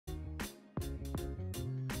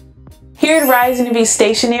Here at Rising to Be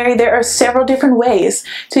Stationery, there are several different ways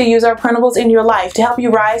to use our printables in your life to help you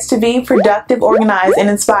rise to be productive, organized, and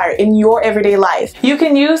inspired in your everyday life. You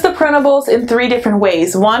can use the printables in 3 different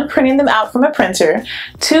ways. 1, printing them out from a printer.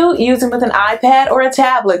 2, use them with an iPad or a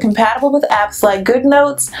tablet compatible with apps like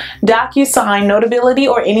GoodNotes, DocuSign, Notability,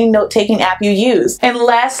 or any note-taking app you use. And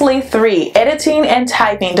lastly, 3, editing and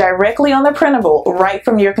typing directly on the printable right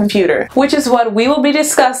from your computer, which is what we will be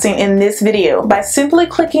discussing in this video. By simply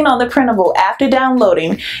clicking on the printable after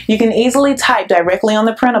downloading, you can easily type directly on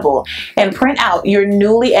the printable and print out your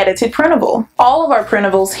newly edited printable. All of our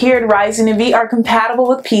printables here at Rising to Be are compatible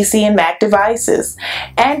with PC and Mac devices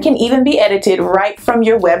and can even be edited right from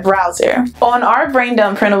your web browser. On our brain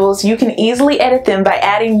dump printables, you can easily edit them by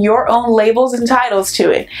adding your own labels and titles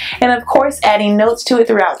to it, and of course adding notes to it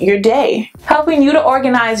throughout your day, helping you to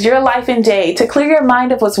organize your life and day to clear your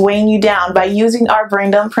mind of what's weighing you down by using our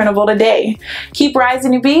brain dump printable today. Keep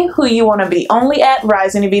rising to be who you want to be, only at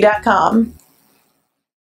risingtobe.com.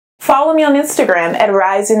 Follow me on Instagram at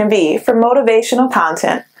Rising to Be for motivational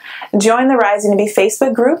content. Join the Rising to Be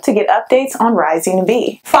Facebook group to get updates on Rising to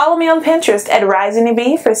Be. Follow me on Pinterest at Rising to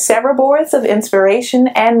Be for several boards of inspiration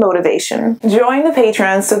and motivation. Join the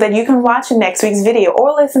Patreon so that you can watch next week's video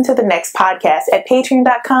or listen to the next podcast at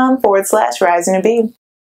patreon.com/Rising to Be.